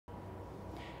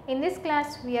In this class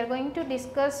we are going to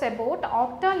discuss about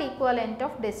octal equivalent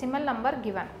of decimal number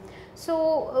given.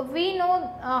 So, we know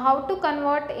how to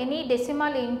convert any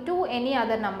decimal into any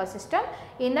other number system.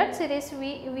 In that series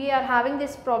we are having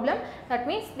this problem, that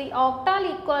means the octal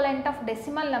equivalent of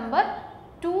decimal number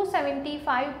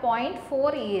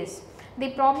 275.4 is. The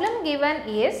problem given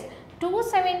is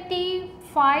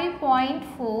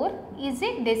 275.4 is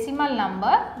a decimal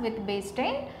number with base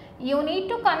 10. You need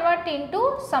to convert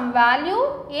into some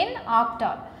value in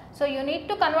octal. So, you need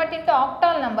to convert into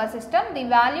octal number system. The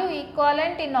value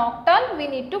equivalent in octal we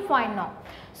need to find now.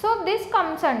 So, this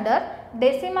comes under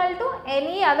decimal to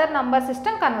any other number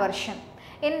system conversion.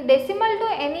 In decimal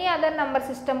to any other number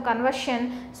system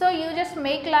conversion, so you just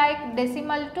make like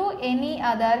decimal to any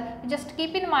other, you just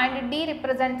keep in mind D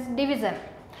represents division.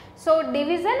 So,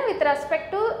 division with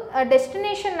respect to a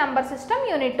destination number system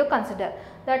you need to consider.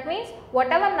 That means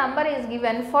whatever number is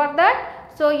given for that,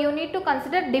 so you need to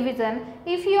consider division.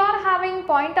 If you are having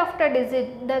point after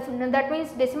digit, that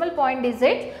means decimal point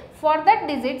digits, for that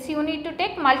digits you need to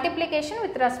take multiplication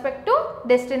with respect to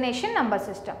destination number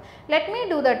system. Let me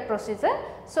do that procedure.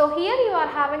 So, here you are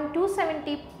having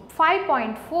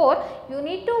 275.4, you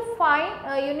need to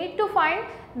find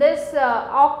this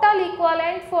octal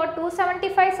equivalent for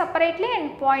 275 separately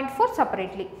and 0.4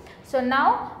 separately. So,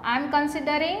 now I am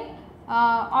considering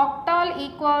octal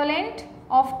equivalent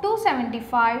of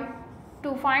 275.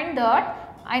 To find that,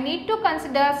 I need to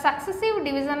consider successive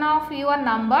division of your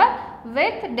number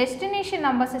with destination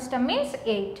number system means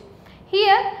 8.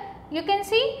 Here you can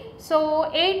see, so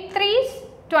 8 3s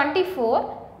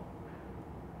 24.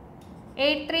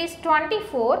 8 3s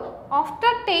 24. After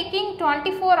taking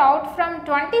 24 out from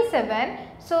 27,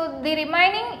 so the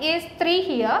remaining is 3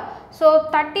 here. So,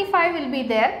 35 will be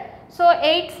there. So,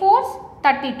 8 4s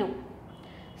 32.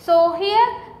 So, here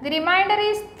the remainder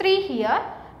is 3 here,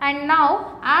 and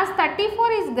now as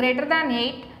 34 is greater than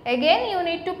 8, again you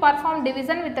need to perform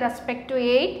division with respect to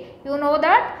 8. You know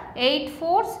that 8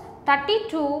 4s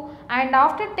 32, and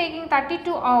after taking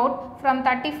 32 out from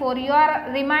 34, your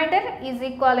remainder is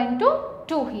equivalent to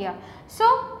 2 here. So,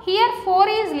 here 4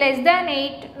 is less than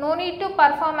 8, no need to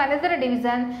perform another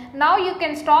division. Now, you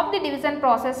can stop the division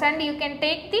process and you can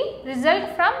take the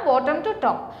result from bottom to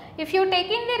top. If you take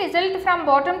in the result from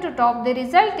bottom to top, the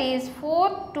result is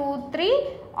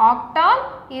 423 octal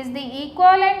is the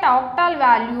equivalent octal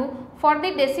value for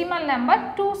the decimal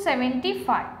number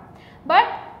 275. But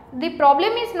the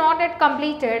problem is not yet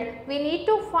completed. We need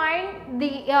to find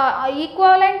the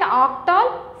equivalent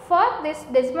octal for this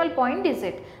decimal point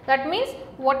digit. That means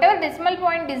whatever decimal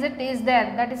point digit is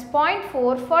there, that is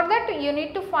 0.4, for that you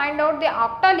need to find out the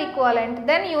octal equivalent,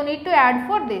 then you need to add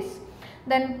for this.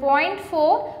 Then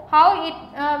 0.4, how it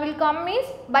will come is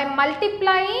by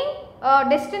multiplying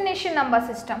destination number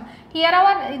system. Here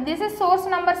this is source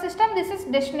number system, this is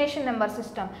destination number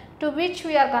system to which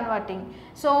we are converting.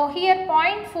 So, here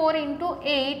 0.4 into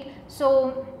 8,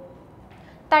 so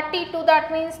 32,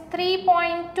 that means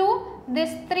 3.2,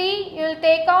 this 3 you will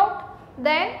take out,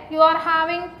 then you are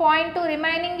having 0.2,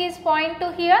 remaining is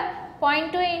 0.2 here,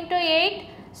 0.2 into 8,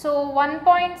 so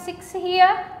 1.6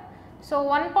 here. So,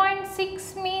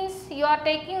 1.6 means you are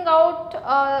taking out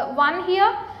 1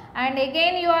 here, and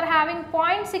again you are having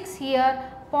 0.6 here,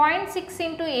 0.6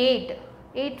 into 8,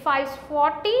 8 5s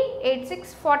 40, 8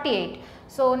 6 48.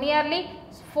 So, nearly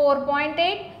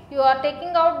 4.8 you are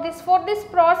taking out this. For this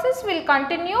process will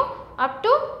continue up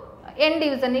to n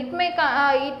division, it may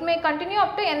continue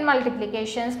up to n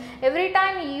multiplications. Every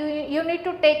time you need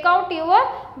to take out your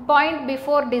point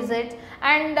before digits,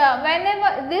 and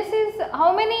whenever this is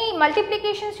how many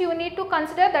multiplications you need to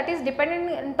consider, that is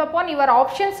dependent upon your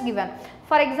options given.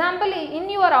 For example, in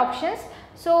your options,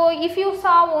 so if you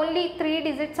saw only 3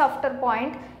 digits after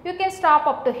point, you can stop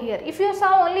up to here. If you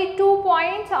saw only 2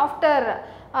 points after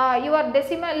your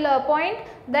decimal point,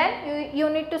 then you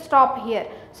need to stop here.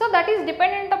 So, that is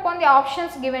dependent upon the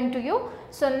options given to you.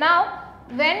 So, now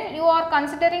when you are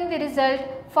considering the result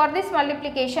for this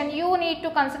multiplication, you need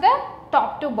to consider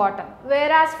top to bottom,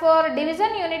 whereas for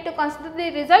division you need to consider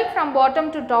the result from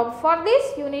bottom to top. For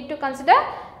this you need to consider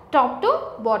top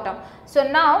to bottom. So,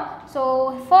 now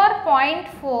for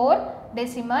 0.4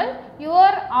 decimal,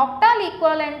 your octal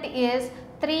equivalent is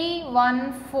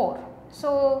 314.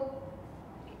 So,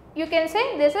 you can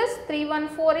say this is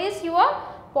 314 is your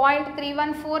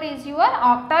 0.314 is your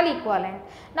octal equivalent.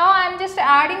 Now, I am just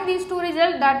adding these two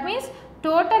results, that means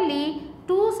totally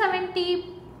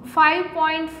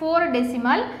 275.4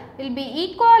 decimal will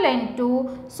be equivalent to,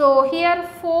 so here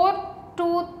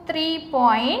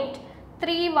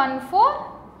 423.314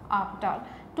 octal.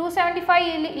 275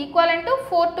 is equivalent to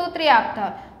 423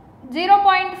 octal.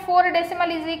 0.4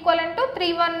 decimal is equivalent to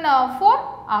 314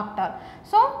 octal.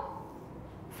 So,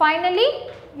 finally,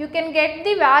 you can get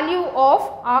the value of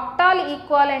octal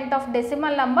equivalent of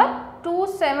decimal number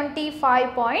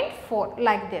 275.4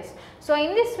 like this. So,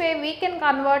 in this way we can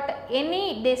convert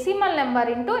any decimal number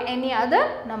into any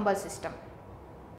other number system.